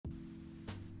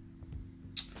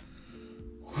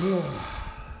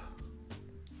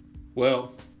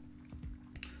Well,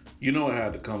 you know I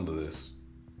had to come to this.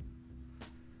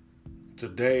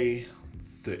 Today,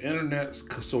 the internet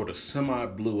sort of semi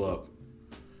blew up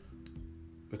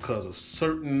because a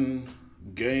certain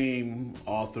game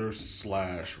author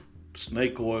slash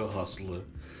snake oil hustler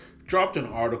dropped an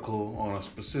article on a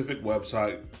specific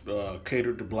website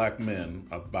catered to black men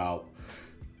about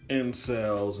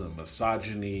incels and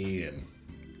misogyny and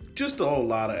just a whole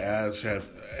lot of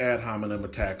ad hominem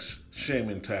attacks,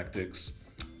 shaming tactics,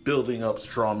 building up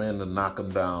straw men to knock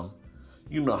them down.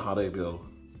 You know how they go.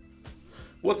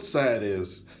 What's sad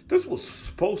is this was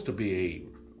supposed to be a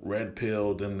red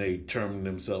pill, then they termed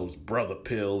themselves brother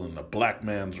pill and the black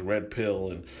man's red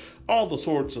pill and all the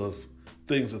sorts of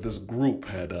things that this group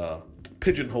had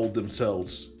pigeonholed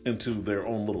themselves into their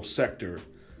own little sector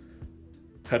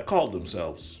had called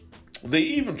themselves. They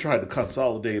even tried to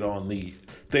consolidate on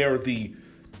they're the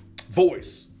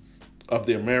voice of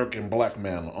the American black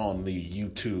man on the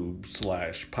YouTube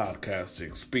 /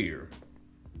 podcasting sphere.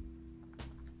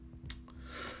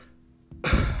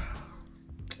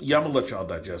 Yeah, I'm going to let y'all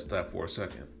digest that for a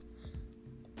second.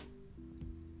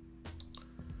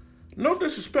 No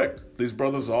disrespect. These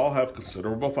brothers all have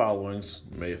considerable followings,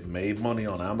 may have made money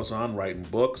on Amazon writing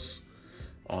books,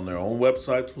 on their own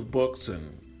websites with books,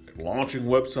 and launching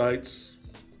websites,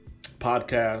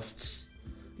 podcasts.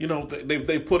 You know,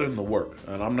 they put in the work,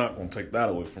 and I'm not going to take that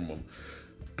away from them.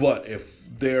 But if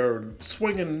they're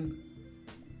swinging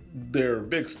their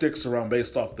big sticks around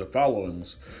based off their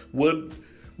followings,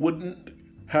 wouldn't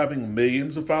having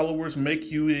millions of followers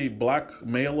make you a black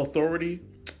male authority?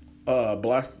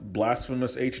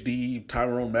 Blasphemous HD,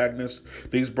 Tyrone Magnus,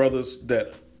 these brothers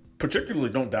that particularly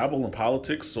don't dabble in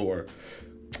politics or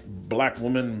black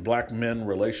women, black men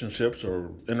relationships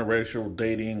or interracial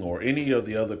dating or any of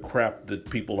the other crap that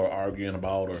people are arguing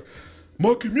about, or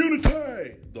my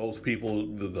community, those people,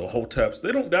 the hoteps,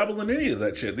 they don't dabble in any of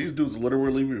that shit. These dudes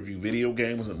literally review video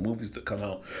games and movies that come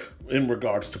out in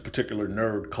regards to particular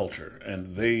nerd culture.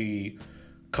 And they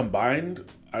combined,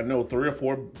 I know 3 or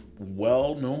 4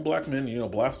 well-known black men,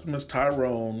 Blasphemous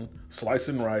Tyrone, Slice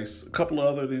and Rice, a couple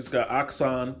of other, these guys,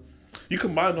 Oxon. You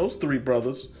combine those 3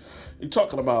 brothers, you're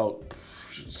talking about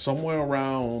somewhere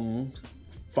around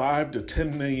 5 to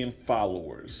 10 million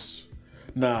followers.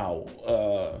 Now,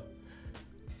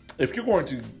 if you're going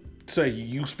to say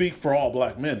you speak for all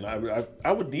black men,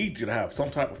 I would need you to have some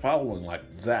type of following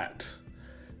like that,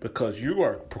 because you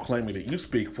are proclaiming that you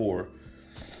speak for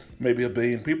maybe 1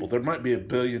 billion people. There might be 1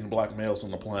 billion black males on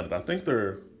the planet. I think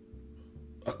they're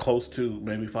close to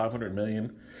maybe 500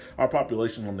 million. Our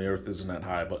population on the earth isn't that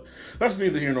high, but that's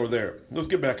neither here nor there. Let's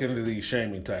get back into these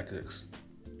shaming tactics.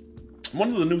 One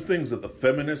of the new things that the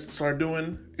feminists are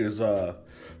doing is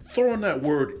throwing that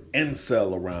word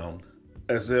incel around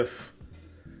as if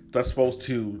that's supposed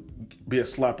to be a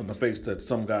slap in the face that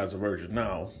some guy's a virgin.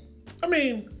 Now, I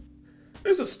mean,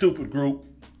 it's a stupid group.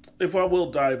 If I will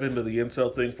dive into the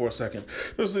incel thing for a second,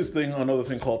 there's another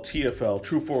thing called TFL,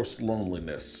 True Forced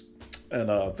Loneliness. And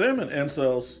them and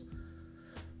incels,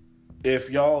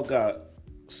 if y'all got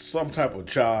some type of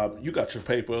job, you got your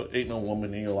paper, ain't no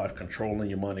woman in your life controlling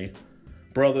your money.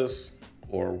 Brothers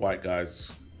or white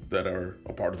guys that are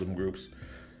a part of them groups,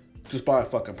 just buy a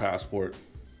fucking passport.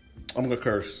 I'm gonna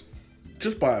curse.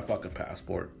 Just buy a fucking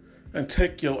passport and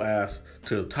take your ass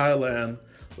to Thailand,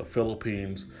 the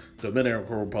Philippines,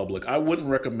 Dominican Republic. I wouldn't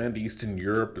recommend Eastern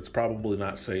Europe. It's probably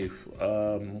not safe.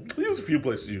 There's a few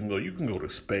places you can go. You can go to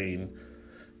Spain.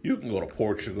 You can go to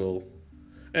Portugal.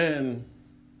 And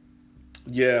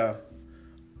yeah,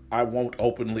 I won't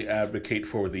openly advocate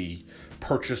for the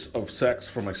purchase of sex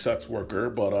from a sex worker,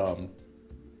 but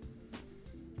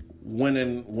when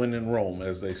in Rome,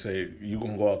 as they say, you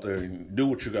can go out there and do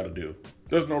what you got to do.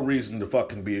 There's no reason to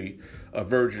fucking be a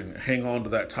virgin, hang on to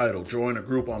that title, join a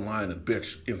group online and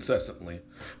bitch incessantly,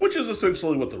 which is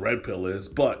essentially what the red pill is,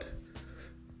 but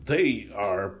they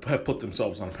have put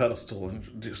themselves on a pedestal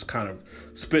and just kind of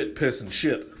spit, piss, and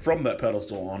shit from that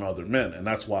pedestal on other men, and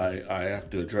that's why I have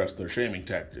to address their shaming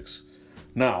tactics.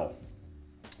 Now,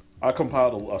 I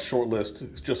compiled a short list,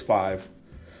 it's just 5,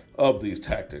 of these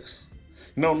tactics.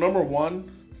 Number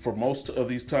 1, for most of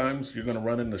these times, you're going to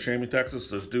run into shaming tactics.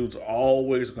 This dude's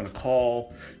always going to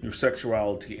call your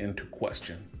sexuality into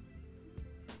question.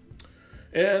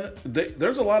 And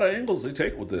there's a lot of angles they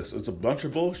take with this. It's a bunch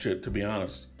of bullshit, to be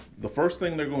honest. The first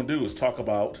thing they're going to do is talk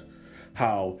about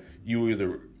how you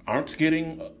either aren't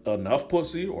getting enough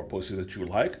pussy or pussy that you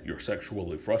like, you're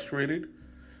sexually frustrated.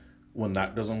 When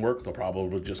that doesn't work, they'll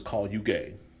probably just call you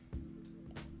gay.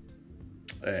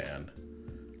 And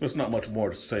there's not much more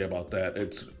to say about that.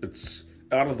 It's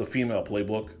out of the female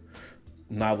playbook,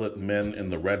 now that men in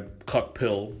the red cuck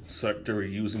pill sector are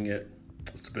using it,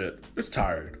 it's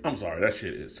tired. I'm sorry, that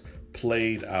shit is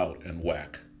played out and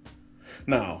whack.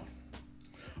 Now,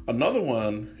 another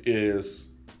one is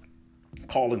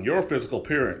calling your physical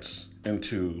appearance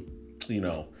into,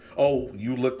 oh,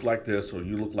 you look like this or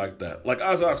you look like that. Like,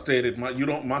 as I've stated,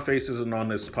 my face isn't on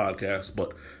this podcast,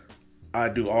 but I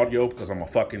do audio because I'm a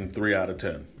fucking 3 out of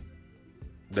 10.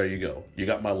 There you go. You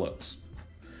got my looks.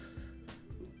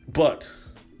 But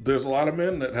there's a lot of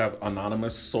men that have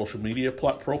anonymous social media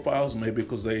profiles, maybe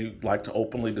because they like to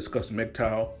openly discuss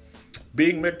MGTOW.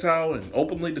 Being MGTOW and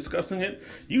openly discussing it,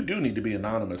 you do need to be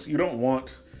anonymous. You don't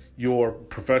want your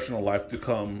professional life to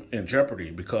come in jeopardy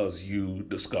because you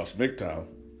discuss MGTOW.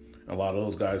 A lot of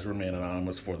those guys remain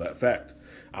anonymous for that fact.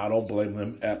 I don't blame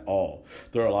them at all.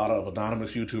 There are a lot of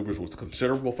anonymous YouTubers with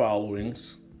considerable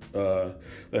followings that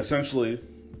essentially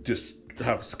just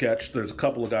have sketched. There's a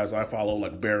couple of guys I follow,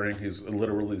 like Bearing. He's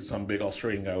literally some big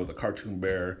Australian guy with a cartoon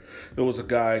bear. There was a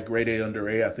guy, Grade A Under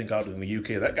A, I think out in the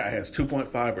UK. That guy has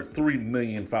 2.5 or 3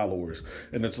 million followers,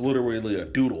 and it's literally a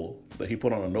doodle that he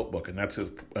put on a notebook, and that's his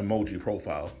emoji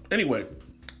profile. Anyway,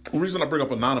 the reason I bring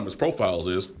up anonymous profiles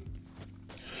is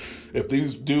if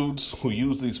these dudes who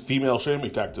use these female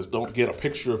shaming tactics don't get a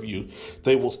picture of you,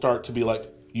 they will start to be like,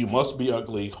 you must be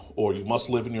ugly or you must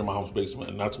live in your mom's basement,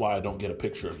 and that's why I don't get a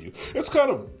picture of you. It's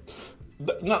kind of,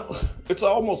 now, it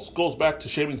almost goes back to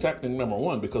shaming tactic number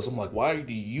 1, because I'm like, why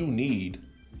do you need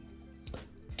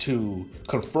to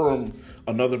confirm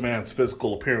another man's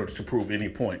physical appearance to prove any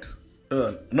point?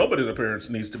 Nobody's appearance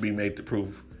needs to be made to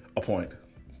prove a point.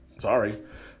 Sorry.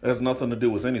 It has nothing to do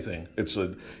with anything. It's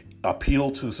an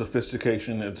appeal to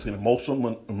sophistication. It's an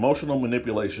emotional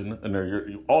manipulation,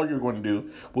 and all you're going to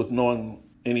do with knowing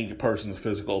any person's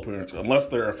physical appearance, unless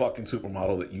they're a fucking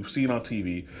supermodel that you've seen on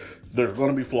TV, there's going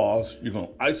to be flaws. You're going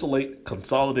to isolate,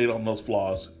 consolidate on those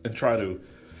flaws, and try to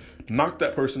knock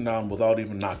that person down without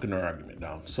even knocking their argument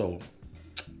down. So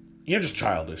you're just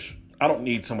childish. I don't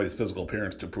need somebody's physical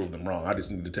appearance to prove them wrong. I just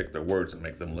need to take their words and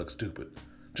make them look stupid.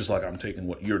 Just like I'm taking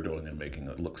what you're doing and making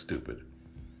it look stupid.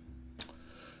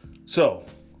 So,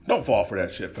 don't fall for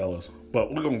that shit, fellas.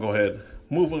 But we're going to go ahead.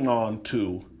 Moving on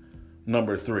to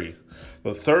number 3.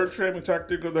 The third shaming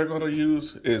tactic that they're going to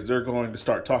use is they're going to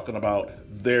start talking about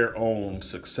their own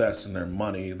success and their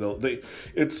money.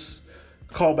 It's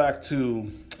call back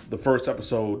to the first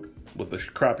episode with the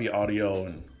crappy audio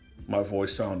and my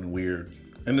voice sounding weird.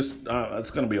 And it's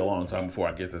going to be a long time before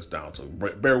I get this down, so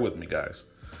bear with me, guys.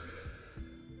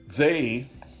 They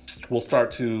will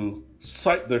start to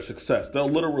cite their success. They'll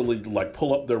literally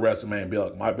pull up their resume and be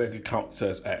like, my bank account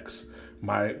says X.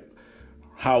 My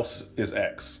house is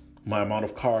X. My amount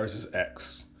of cars is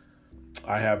X.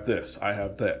 I have this. I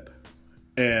have that.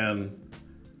 And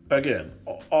again,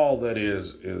 all that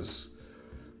is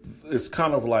it's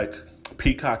kind of like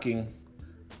peacocking,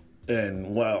 and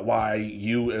why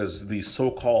you as the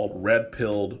so-called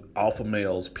red-pilled alpha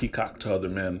males peacock to other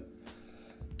men.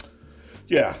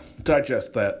 Yeah,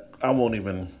 digest that. I'm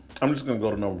just going to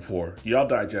go to number 4. Y'all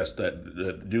digest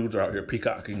that dudes are out here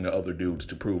peacocking to other dudes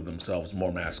to prove themselves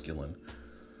more masculine.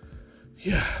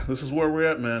 Yeah, this is where we're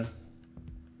at, man.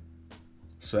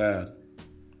 Sad.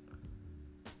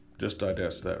 Just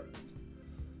digest that.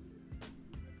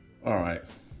 All right.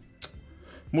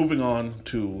 Moving on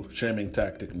to shaming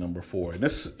tactic number 4. And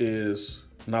this is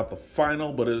not the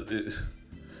final, but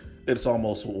it's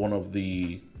almost one of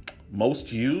the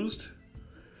most used.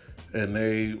 And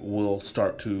they will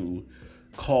start to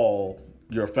call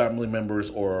your family members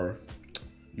or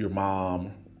your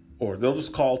mom, or they'll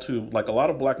just call to, like, a lot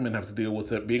of black men have to deal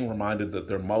with it, being reminded that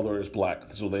their mother is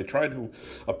black. So they try to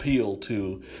appeal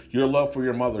to your love for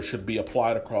your mother should be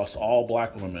applied across all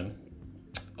black women.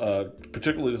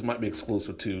 Particularly, this might be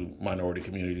exclusive to minority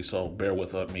community, so bear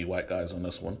with me white guys on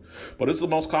this one. But it's the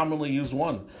most commonly used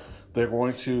one. They're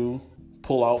going to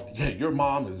pull out, yeah, your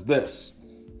mom is this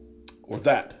or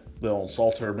that. They'll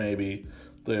insult her, maybe.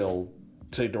 They'll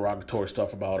say derogatory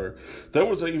stuff about her. There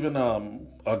was even a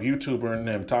YouTuber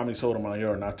named Tommy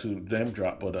Sotomayor, not to name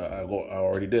drop, but I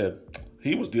already did.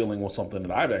 He was dealing with something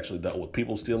that I've actually dealt with.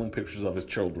 People stealing pictures of his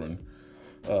children,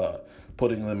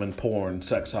 putting them in porn,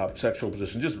 sexual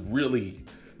position, just really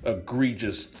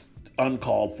egregious,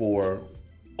 uncalled for,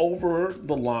 over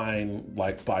the line,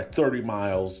 like by 30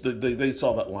 miles. They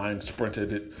saw that line,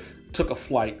 sprinted it, took a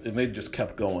flight, and they just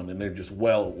kept going, and they're just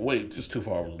just too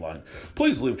far over the line.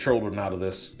 Please leave children out of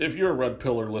this. If you're a red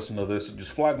pillar, listen to this, and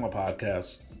just flag my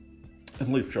podcast,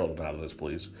 and leave children out of this,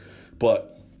 please.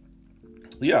 But,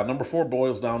 yeah, number 4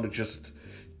 boils down to just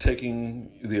taking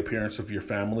the appearance of your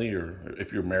family, or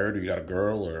if you're married or you got a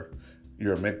girl, or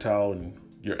you're a MGTOW and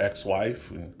your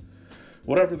ex-wife and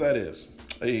whatever that is.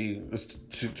 It's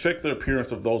to check the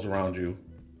appearance of those around you,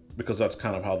 because that's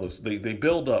kind of how they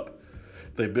build up.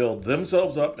 They build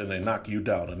themselves up and they knock you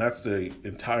down. And that's the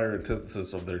entire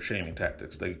antithesis of their shaming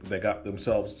tactics. They got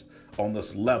themselves on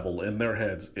this level in their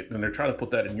heads, and they're trying to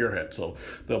put that in your head. So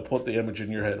they'll put the image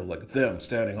in your head of like them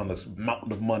standing on this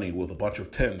mountain of money with a bunch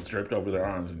of tens draped over their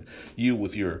arms, and you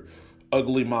with your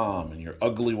ugly mom and your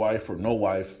ugly wife or no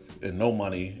wife and no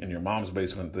money in your mom's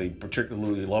basement. They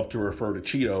particularly love to refer to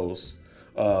Cheetos.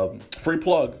 Free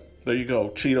plug. There you go.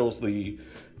 Cheetos, the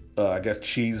I guess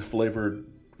cheese flavored,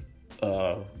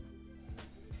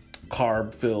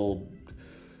 carb filled,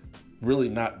 really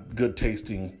not good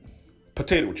tasting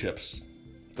potato chips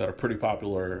that are pretty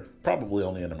popular, probably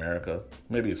only in America,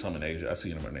 maybe some in Asia. I've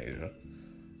seen them in Asia.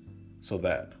 So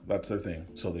that's their thing.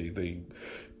 So they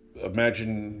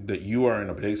imagine that you are in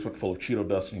a basement full of Cheeto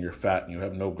dust and you're fat and you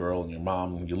have no girl and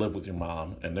you live with your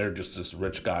mom, and they're just this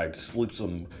rich guy sleeps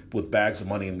with bags of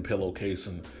money in the pillowcase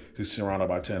and he's surrounded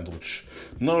by tens, which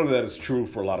none of that is true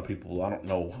for a lot of people. I don't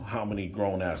know how many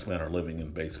grown ass men are living in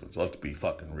basements. Let's be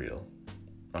fucking real.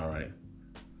 All right.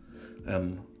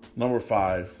 And number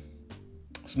 5,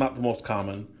 it's not the most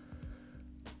common.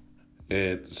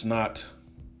 It's not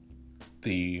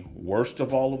the worst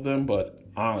of all of them, but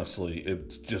honestly,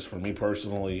 it's just for me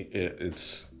personally,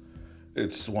 it's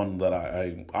one that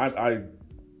I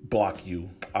block you.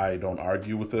 I don't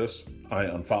argue with this. I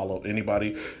unfollow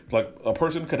anybody. Like, a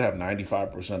person could have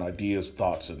 95% ideas,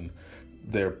 thoughts, and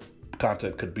their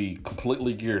content could be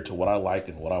completely geared to what I like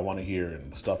and what I want to hear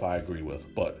and the stuff I agree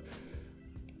with. But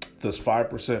this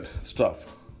 5% stuff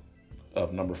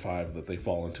of number 5 that they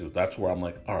fall into, that's where I'm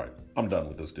like, all right, I'm done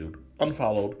with this dude.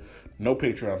 Unfollowed, no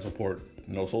Patreon support,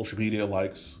 no social media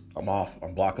likes. I'm off.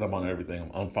 I'm blocking them on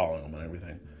everything. I'm unfollowing them on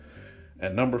everything.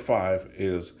 And number 5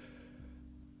 is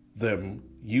them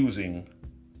using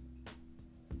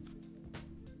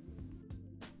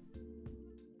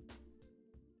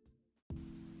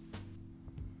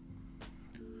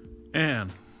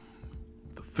and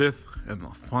the 5th and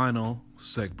the final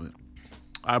segment.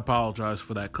 I apologize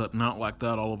for that cutting out like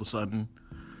that all of a sudden.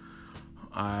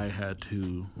 I had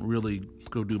to really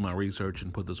go do my research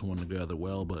and put this one together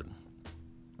well, but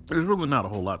there's really not a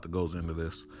whole lot that goes into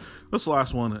this. This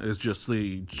last one is just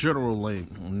the general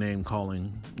name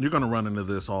calling. You're going to run into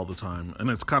this all the time, and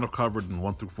it's kind of covered in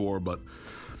 1 through 4, but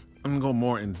I'm going to go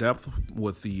more in depth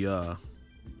with the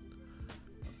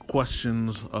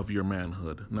questions of your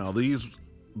manhood. Now, this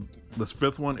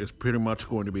 5th one is pretty much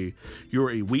going to be,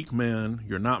 you're a weak man,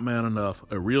 you're not man enough,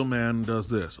 a real man does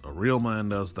this, a real man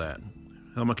does that.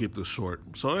 I'm going to keep this short.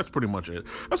 So that's pretty much it.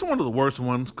 That's one of the worst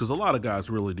ones, because a lot of guys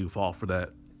really do fall for that.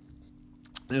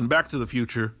 In Back to the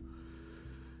Future,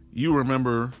 you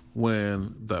remember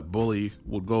when that bully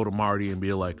would go to Marty and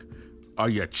be like, "Are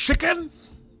you chicken?"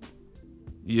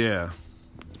 Yeah,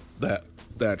 that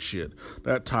shit.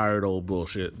 That tired old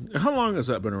bullshit. How long has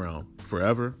that been around?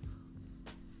 Forever?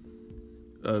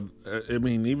 I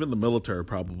mean, even the military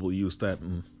probably used that,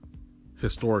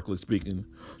 historically speaking,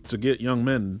 to get young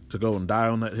men to go and die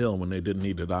on that hill when they didn't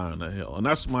need to die on that hill. And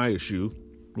that's my issue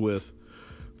with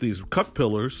these cuck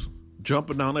pillars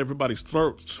jumping down everybody's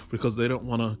throats because they don't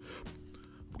want to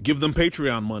give them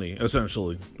Patreon money,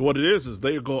 essentially. What it is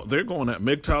they're going at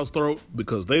MGTOW's throat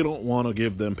because they don't want to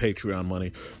give them Patreon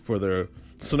money for their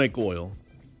snake oil.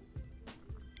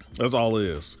 That's all it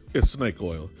is. It's snake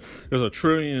oil. There's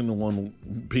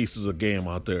 1,000,000,001 pieces of game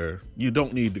out there. You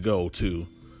don't need to go to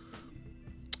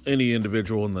any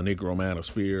individual in the Negro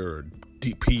Manosphere or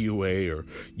DPUA or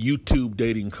YouTube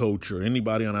dating coach or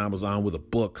anybody on Amazon with a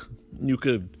book. You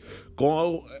could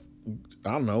go,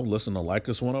 I don't know, listen to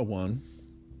Lycus 101.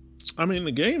 I mean,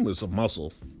 the game is a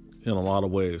muscle in a lot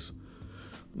of ways.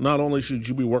 Not only should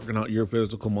you be working out your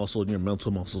physical muscle and your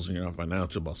mental muscles and your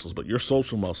financial muscles, but your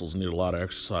social muscles need a lot of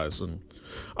exercise. And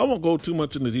I won't go too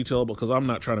much into detail because I'm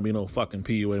not trying to be no fucking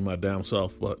PUA my damn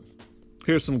self, but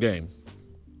here's some game.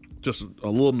 Just a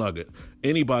little nugget.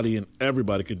 Anybody and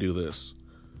everybody could do this.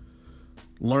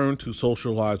 Learn to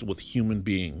socialize with human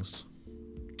beings.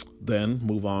 Then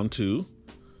move on to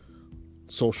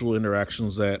social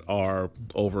interactions that are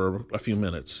over a few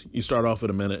minutes. You start off at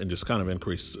a minute and just kind of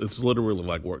increase. It's literally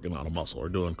like working on a muscle or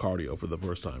doing cardio for the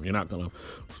first time. You're not going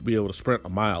to be able to sprint a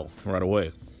mile right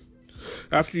away.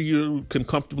 After you can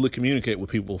comfortably communicate with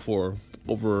people for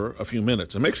over a few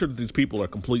minutes, and make sure that these people are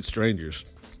complete strangers.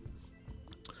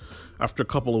 After a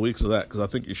couple of weeks of that, because I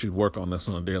think you should work on this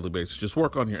on a daily basis, just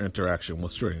work on your interaction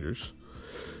with strangers.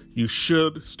 You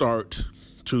should start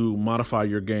to modify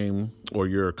your game or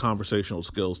your conversational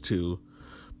skills to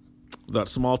that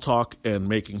small talk and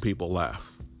making people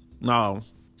laugh. Now,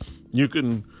 you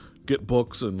can get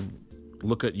books and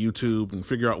look at YouTube and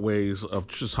figure out ways of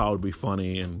just how to be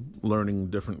funny and learning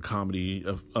different comedy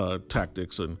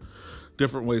tactics and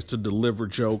different ways to deliver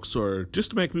jokes or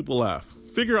just to make people laugh.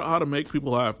 Figure out how to make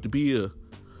people laugh, to be a,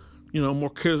 more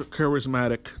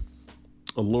charismatic,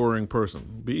 alluring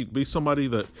person. Be somebody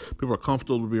that people are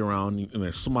comfortable to be around and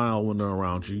they smile when they're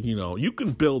around you. You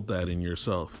can build that in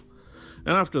yourself.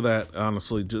 And after that,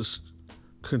 honestly, just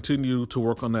continue to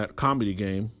work on that comedy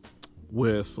game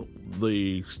with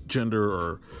the gender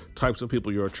or types of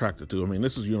people you're attracted to. I mean,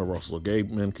 this is universal. Gay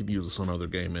men can use this on other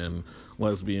gay men,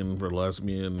 lesbian for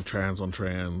lesbian, trans on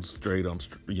trans, straight on,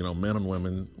 men on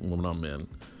women, women on men.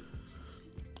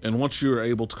 And once you're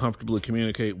able to comfortably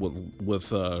communicate with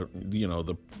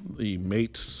the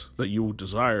mates that you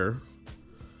desire,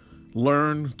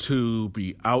 learn to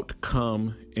be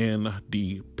outcome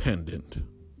independent.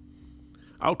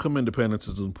 Outcome independence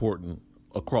is important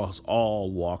across all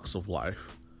walks of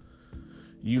life.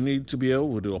 You need to be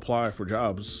able to apply for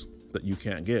jobs that you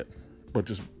can't get, but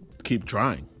just keep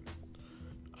trying.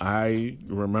 I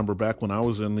remember back when I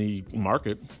was in the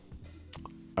market,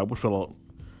 I would fill out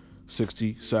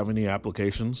 60, 70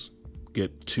 applications,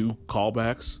 get 2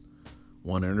 callbacks,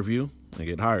 1 interview, and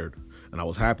get hired. And I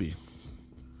was happy.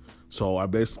 So I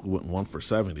basically went 1 for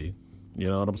 70. You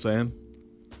know what I'm saying?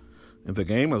 And the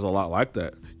game is a lot like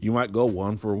that. You might go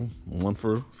 1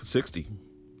 for 60.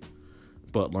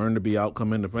 But learn to be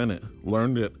outcome independent.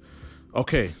 Learn that,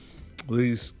 okay,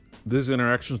 these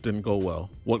interactions didn't go well.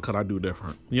 What could I do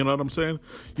different? You know what I'm saying?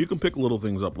 You can pick little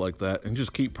things up like that and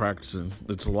just keep practicing.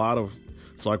 It's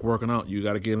like working out. You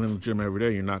got to get in the gym every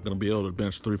day. You're not going to be able to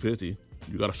bench 350.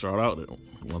 You got to start out at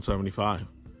 175.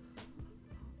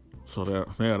 So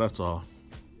that's all.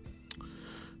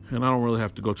 And I don't really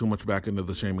have to go too much back into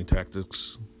the shaming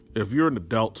tactics. If you're an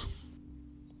adult,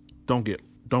 don't get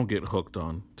hooked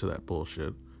on to that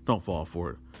bullshit. Don't fall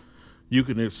for it. You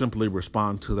can simply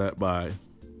respond to that by,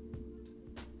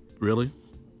 really?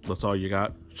 That's all you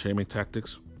got? Shaming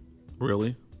tactics?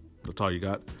 Really? That's all you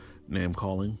got? Name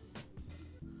calling?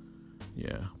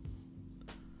 Yeah.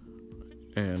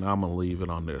 And I'm going to leave it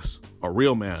on this. A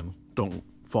real man don't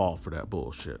fall for that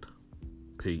bullshit.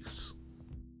 Peace.